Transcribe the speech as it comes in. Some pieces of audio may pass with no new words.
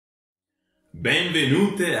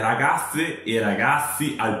Benvenute ragazze e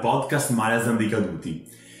ragazzi al podcast Malazan dei caduti.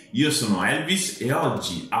 Io sono Elvis e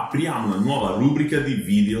oggi apriamo una nuova rubrica di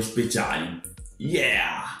video speciali.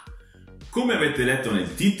 Yeah! Come avete letto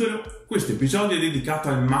nel titolo, questo episodio è dedicato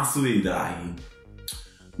al Mazzo dei Draghi.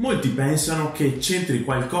 Molti pensano che c'entri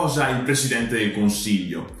qualcosa il Presidente del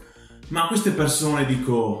Consiglio, ma a queste persone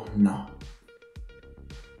dico no.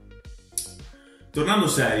 Tornando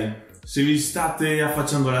seri, se vi state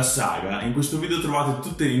affacciando alla saga, in questo video trovate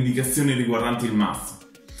tutte le indicazioni riguardanti il mazzo,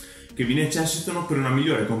 che vi necessitano per una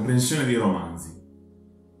migliore comprensione dei romanzi.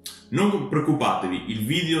 Non preoccupatevi, il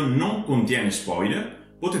video non contiene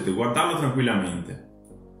spoiler, potete guardarlo tranquillamente.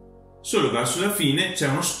 Solo verso la fine c'è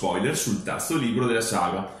uno spoiler sul terzo libro della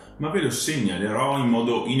saga, ma ve lo segnalerò in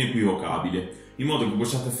modo inequivocabile, in modo che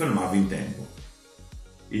possiate fermarvi in tempo.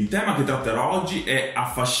 Il tema che tratterò oggi è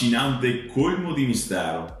affascinante e colmo di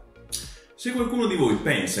mistero. Se qualcuno di voi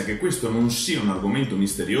pensa che questo non sia un argomento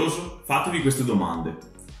misterioso, fatevi queste domande.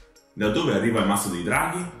 Da dove arriva il Mazzo dei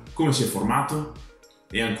Draghi? Come si è formato?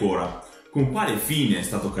 E ancora, con quale fine è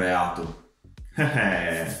stato creato?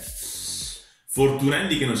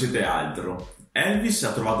 Fortunelli che non siete altro. Elvis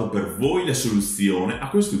ha trovato per voi la soluzione a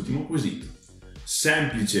quest'ultimo quesito.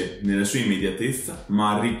 Semplice nella sua immediatezza,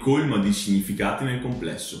 ma ricolma di significati nel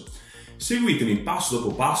complesso. Seguitemi passo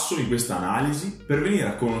dopo passo in questa analisi per venire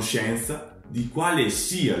a conoscenza di quale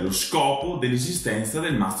sia lo scopo dell'esistenza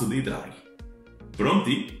del Mazzo dei Draghi.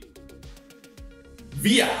 Pronti?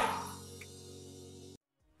 Via!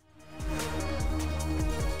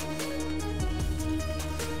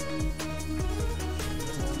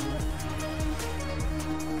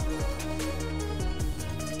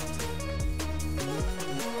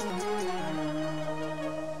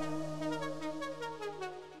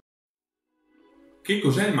 Che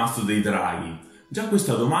cos'è il Mazzo dei Draghi? Già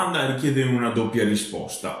questa domanda richiede una doppia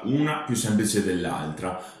risposta, una più semplice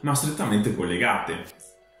dell'altra, ma strettamente collegate.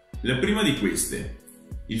 La prima di queste.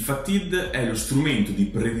 Il Fatid è lo strumento di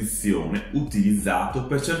predizione utilizzato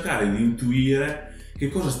per cercare di intuire che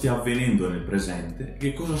cosa stia avvenendo nel presente e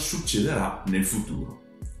che cosa succederà nel futuro.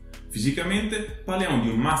 Fisicamente parliamo di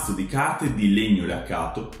un mazzo di carte di legno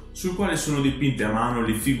laccato sul quale sono dipinte a mano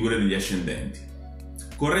le figure degli ascendenti,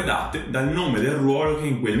 corredate dal nome del ruolo che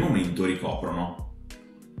in quel momento ricoprono.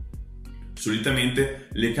 Solitamente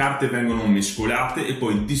le carte vengono mescolate e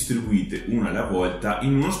poi distribuite una alla volta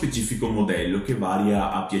in uno specifico modello che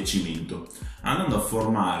varia a piacimento, andando a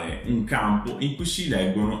formare un campo in cui si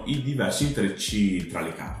leggono i diversi intrecci tra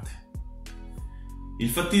le carte. Il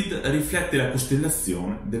Fatid riflette la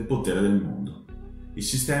costellazione del potere del mondo. Il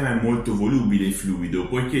sistema è molto volubile e fluido,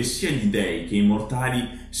 poiché sia gli dei che i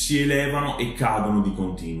mortali si elevano e cadono di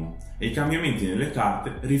continuo, e i cambiamenti nelle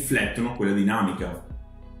carte riflettono quella dinamica.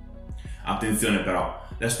 Attenzione però,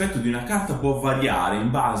 l'aspetto di una carta può variare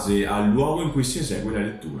in base al luogo in cui si esegue la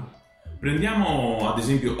lettura. Prendiamo ad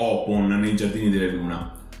esempio Oponn nei Giardini della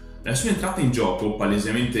Luna. La sua entrata in gioco,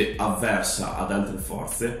 palesemente avversa ad altre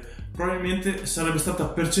forze, probabilmente sarebbe stata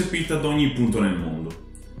percepita da ogni punto nel mondo.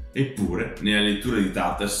 Eppure, nella lettura di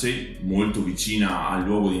TUTTE, molto vicina al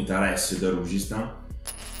luogo di interesse da Rujistan,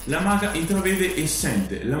 la maga intravede e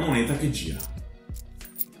sente la moneta che gira.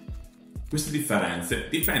 Queste differenze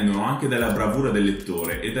dipendono anche dalla bravura del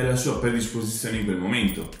lettore e dalla sua predisposizione in quel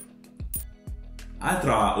momento.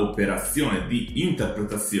 Altra operazione di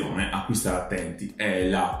interpretazione a cui stare attenti è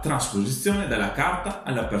la trasposizione dalla carta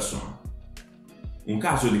alla persona. Un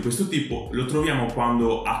caso di questo tipo lo troviamo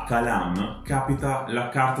quando a Kalam capita la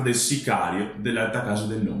carta del sicario dell'Alta Casa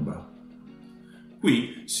dell'Ombra.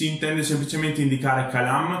 Qui si intende semplicemente indicare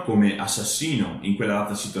Kalam come assassino in quella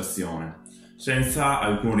data situazione, senza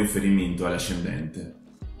alcun riferimento all'ascendente.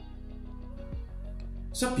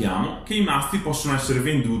 Sappiamo che i mazzi possono essere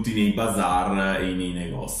venduti nei bazar e nei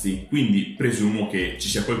negozi, quindi presumo che ci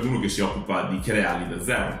sia qualcuno che si occupa di crearli da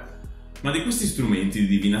zero. Ma di questi strumenti di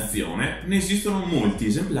divinazione ne esistono molti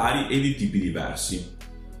esemplari e di tipi diversi.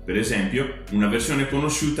 Per esempio, una versione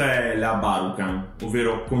conosciuta è la Barukan,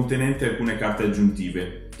 ovvero contenente alcune carte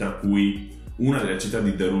aggiuntive, tra cui una della città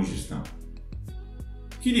di Darujistan.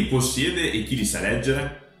 Chi li possiede e chi li sa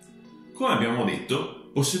leggere? Come abbiamo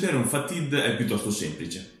detto, possedere un Fatid è piuttosto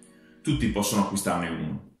semplice. Tutti possono acquistarne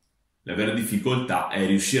uno. La vera difficoltà è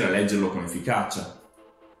riuscire a leggerlo con efficacia.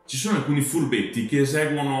 Ci sono alcuni furbetti che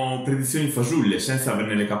eseguono predizioni fasulle senza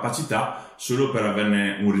averne le capacità solo per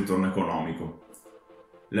averne un ritorno economico.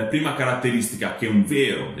 La prima caratteristica che un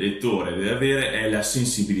vero lettore deve avere è la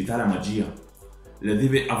sensibilità alla magia. La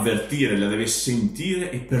deve avvertire, la deve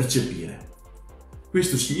sentire e percepire.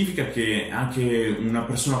 Questo significa che anche una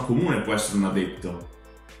persona comune può essere un adepto.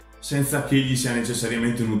 senza che egli sia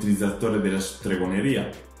necessariamente un utilizzatore della stregoneria.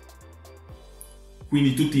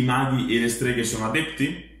 Quindi tutti i maghi e le streghe sono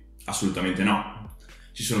adepti? Assolutamente no.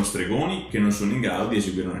 Ci sono stregoni che non sono in grado di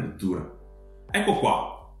eseguire una lettura. Ecco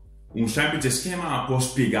qua, un semplice schema può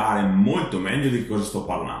spiegare molto meglio di cosa sto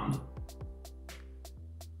parlando.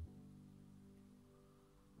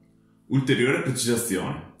 Ulteriore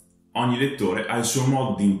precisazione. Ogni lettore ha il suo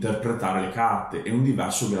modo di interpretare le carte e un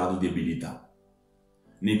diverso grado di abilità.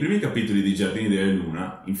 Nei primi capitoli di Giardini della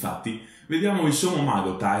Luna, infatti, vediamo il sommo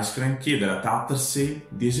mago Tyscren chiedere a Tattersall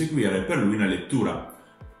di eseguire per lui una lettura,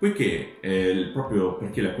 poiché proprio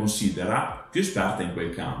perché la considera più esperta in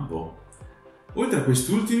quel campo. Oltre a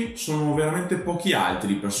quest'ultimi, sono veramente pochi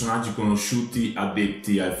altri personaggi conosciuti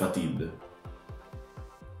addetti al Fatid.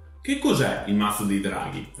 Che cos'è il Mazzo dei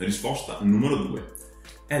Draghi? Risposta numero 2.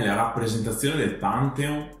 È la rappresentazione del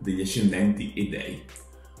Pantheon degli ascendenti e dei.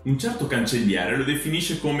 Un certo cancelliere lo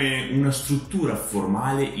definisce come una struttura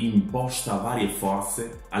formale imposta a varie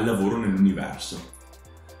forze al lavoro nell'universo.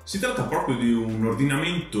 Si tratta proprio di un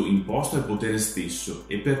ordinamento imposto al potere stesso,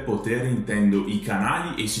 e per potere intendo i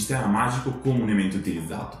canali e il sistema magico comunemente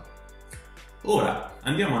utilizzato. Ora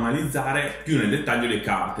andiamo a analizzare più nel dettaglio le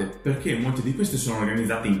carte, perché molte di queste sono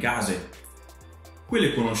organizzate in case.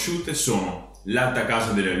 Quelle conosciute sono l'alta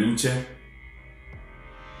casa della luce,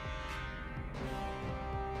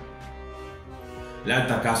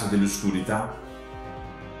 l'alta casa dell'oscurità,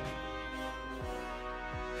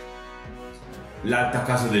 l'alta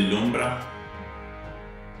casa dell'ombra,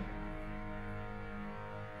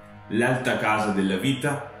 l'alta casa della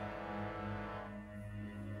vita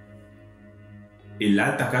e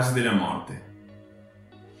l'alta casa della morte.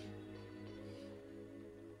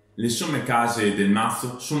 Le somme case del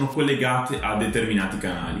mazzo sono collegate a determinati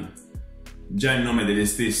canali. Già il nome delle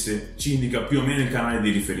stesse ci indica più o meno il canale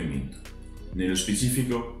di riferimento. Nello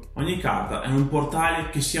specifico, ogni carta è un portale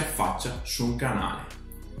che si affaccia su un canale.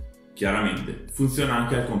 Chiaramente, funziona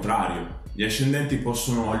anche al contrario. Gli ascendenti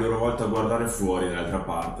possono a loro volta guardare fuori dall'altra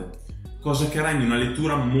parte, cosa che rende una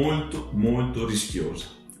lettura molto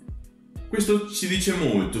rischiosa. Questo ci dice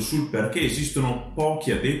molto sul perché esistono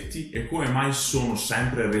pochi adepti e come mai sono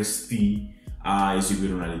sempre restii a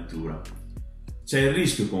eseguire una lettura. C'è il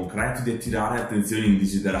rischio concreto di attirare attenzioni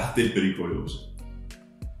indesiderate e pericolose.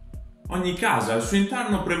 Ogni casa al suo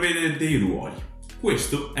interno prevede dei ruoli.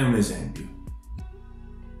 Questo è un esempio.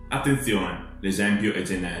 Attenzione, l'esempio è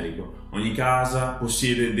generico. Ogni casa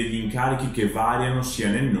possiede degli incarichi che variano sia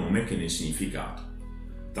nel nome che nel significato.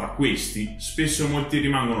 Tra questi, spesso molti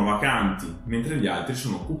rimangono vacanti, mentre gli altri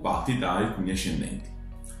sono occupati da alcuni ascendenti.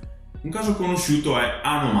 Un caso conosciuto è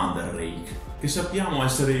Anomander Rake, che sappiamo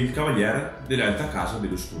essere il cavaliere dell'alta casa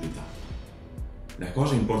dell'oscurità. La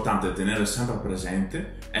cosa importante da tenere sempre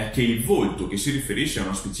presente è che il volto che si riferisce a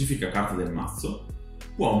una specifica carta del mazzo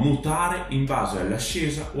può mutare in base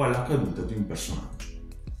all'ascesa o alla caduta di un personaggio.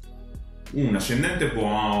 Un ascendente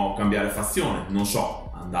può cambiare fazione, non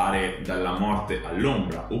so, andare dalla morte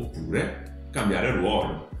all'ombra, oppure cambiare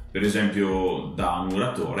ruolo, per esempio da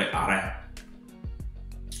muratore a re.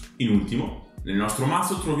 In ultimo, nel nostro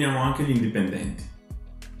mazzo troviamo anche gli indipendenti.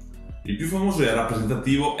 Il più famoso e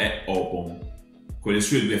rappresentativo è Oponn, con le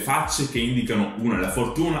sue due facce che indicano una la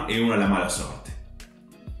fortuna e una la mala sorte.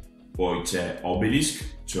 Poi c'è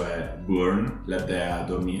Obelisk, cioè Burn, la dea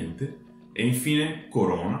dormiente, e infine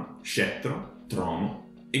corona, scettro,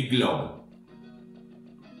 trono e globo.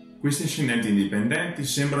 Questi ascendenti indipendenti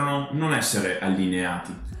sembrano non essere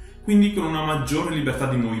allineati, quindi con una maggiore libertà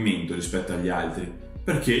di movimento rispetto agli altri,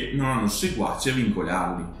 perché non hanno seguaci a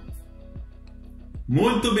vincolarli.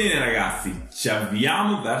 Molto bene ragazzi, ci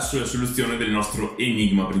avviamo verso la soluzione del nostro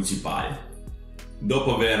enigma principale.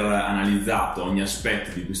 Dopo aver analizzato ogni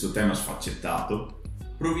aspetto di questo tema sfaccettato,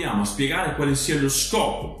 proviamo a spiegare quale sia lo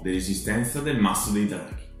scopo dell'esistenza del Mazzo dei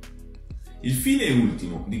Draghi. Il fine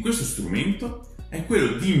ultimo di questo strumento è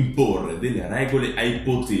quello di imporre delle regole ai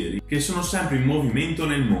poteri che sono sempre in movimento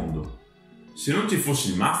nel mondo. Se non ci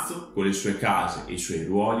fosse il mazzo, con le sue case e i suoi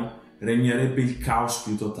ruoli, regnerebbe il caos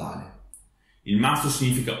più totale. Il mazzo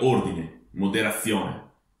significa ordine, moderazione,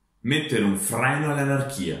 mettere un freno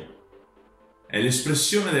all'anarchia. È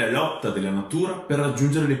l'espressione della lotta della natura per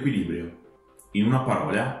raggiungere l'equilibrio. In una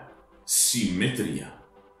parola, simmetria.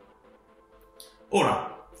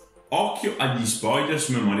 Ora, occhio agli spoiler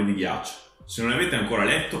su Memorie di Ghiaccio. Se non avete ancora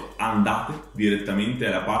letto, andate direttamente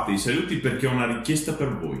alla parte di saluti perché ho una richiesta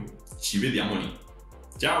per voi. Ci vediamo lì.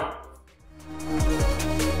 Ciao!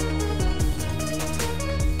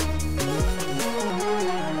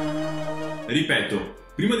 Ripeto,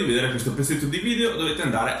 prima di vedere questo pezzetto di video dovete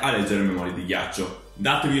andare a leggere Memorie di Ghiaccio.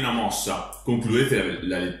 datevi una mossa, concludete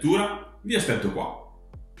la lettura, vi aspetto qua.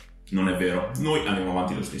 Non è vero, noi andiamo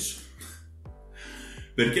avanti lo stesso.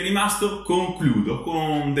 Per chi è rimasto, concludo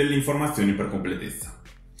con delle informazioni per completezza.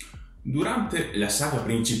 Durante la saga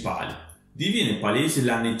principale diviene palese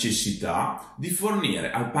la necessità di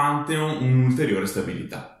fornire al Pantheon un'ulteriore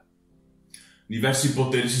stabilità. Diversi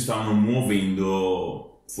poteri si stanno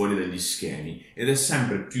muovendo fuori dagli schemi ed è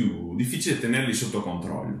sempre più difficile tenerli sotto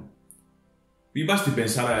controllo. Vi basti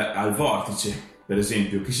pensare al vortice, per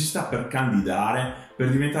esempio, che si sta per candidare per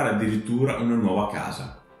diventare addirittura una nuova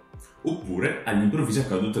casa, oppure all'improvvisa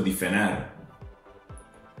caduta di Fener.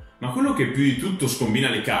 Ma quello che più di tutto scombina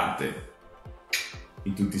le carte,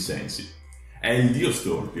 in tutti i sensi, è il dio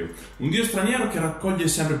Storpio, un dio straniero che raccoglie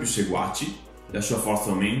sempre più seguaci, la sua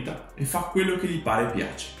forza aumenta e fa quello che gli pare e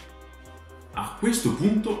piace. A questo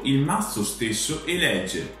punto il mazzo stesso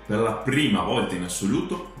elegge per la prima volta in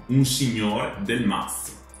assoluto un signore del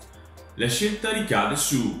mazzo. La scelta ricade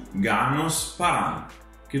su Ganos Paran,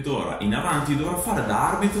 che d'ora in avanti dovrà fare da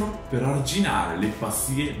arbitro per arginare le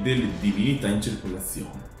pazzie delle divinità in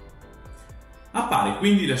circolazione. Appare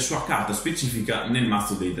quindi la sua carta specifica nel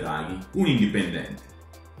Mazzo dei Draghi, un indipendente.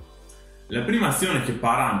 La prima azione che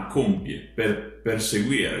Paran compie per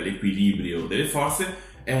perseguire l'equilibrio delle forze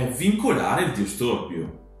è vincolare il dio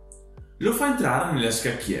Storpio. Lo fa entrare nella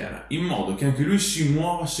scacchiera, in modo che anche lui si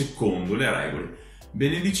muova secondo le regole,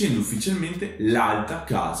 benedicendo ufficialmente l'alta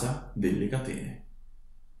casa delle catene.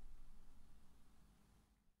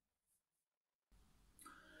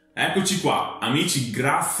 Eccoci qua, amici,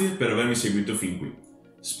 grazie per avermi seguito fin qui.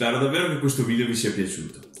 Spero davvero che questo video vi sia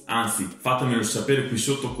piaciuto, anzi fatemelo sapere qui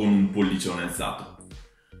sotto con un pollicione alzato.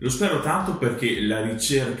 Lo spero tanto perché la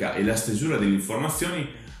ricerca e la stesura delle informazioni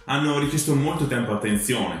hanno richiesto molto tempo e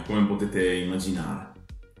attenzione, come potete immaginare.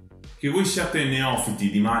 Che voi siate neofiti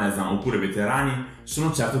di Malazan oppure veterani,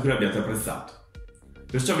 sono certo che l'abbiate apprezzato.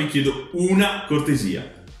 Perciò vi chiedo una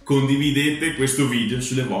cortesia: condividete questo video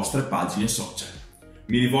sulle vostre pagine social.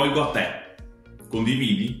 Mi rivolgo a te,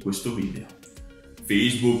 condividi questo video.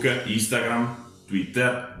 Facebook, Instagram,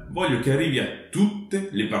 Twitter, voglio che arrivi a tutte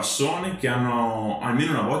le persone che hanno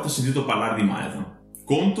almeno una volta sentito parlare di Malazan.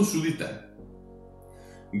 Conto su di te.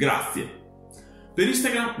 Grazie. Per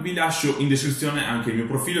Instagram vi lascio in descrizione anche il mio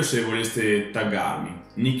profilo se voleste taggarmi,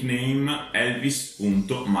 nickname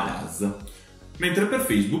elvis.malaz, mentre per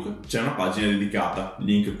Facebook c'è una pagina dedicata,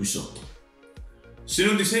 link qui sotto. Se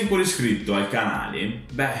non ti sei ancora iscritto al canale,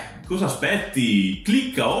 cosa aspetti?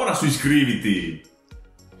 Clicca ora su iscriviti!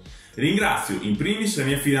 Ringrazio in primis la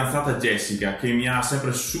mia fidanzata Jessica che mi ha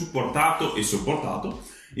sempre supportato e sopportato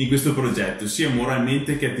in questo progetto, sia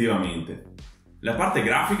moralmente che attivamente. La parte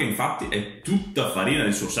grafica infatti è tutta farina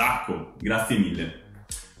del suo sacco, grazie mille.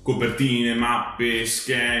 Copertine, mappe,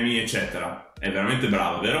 schemi, eccetera. È veramente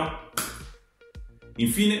brava, vero?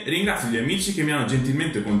 Infine ringrazio gli amici che mi hanno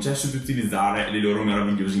gentilmente concesso di utilizzare le loro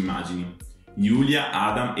meravigliose immagini. Giulia,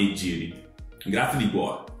 Adam e Giri. Grazie di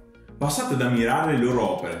cuore. Passate ad ammirare le loro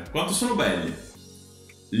opere, quanto sono belle.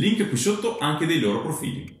 Link qui sotto anche dei loro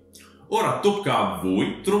profili. Ora tocca a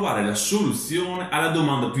voi trovare la soluzione alla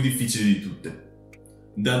domanda più difficile di tutte.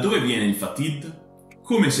 Da dove viene il Fatid?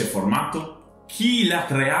 Come si è formato? Chi l'ha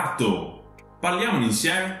creato? Parliamone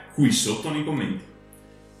insieme qui sotto nei commenti.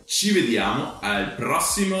 Ci vediamo al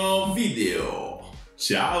prossimo video.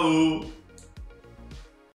 Ciao!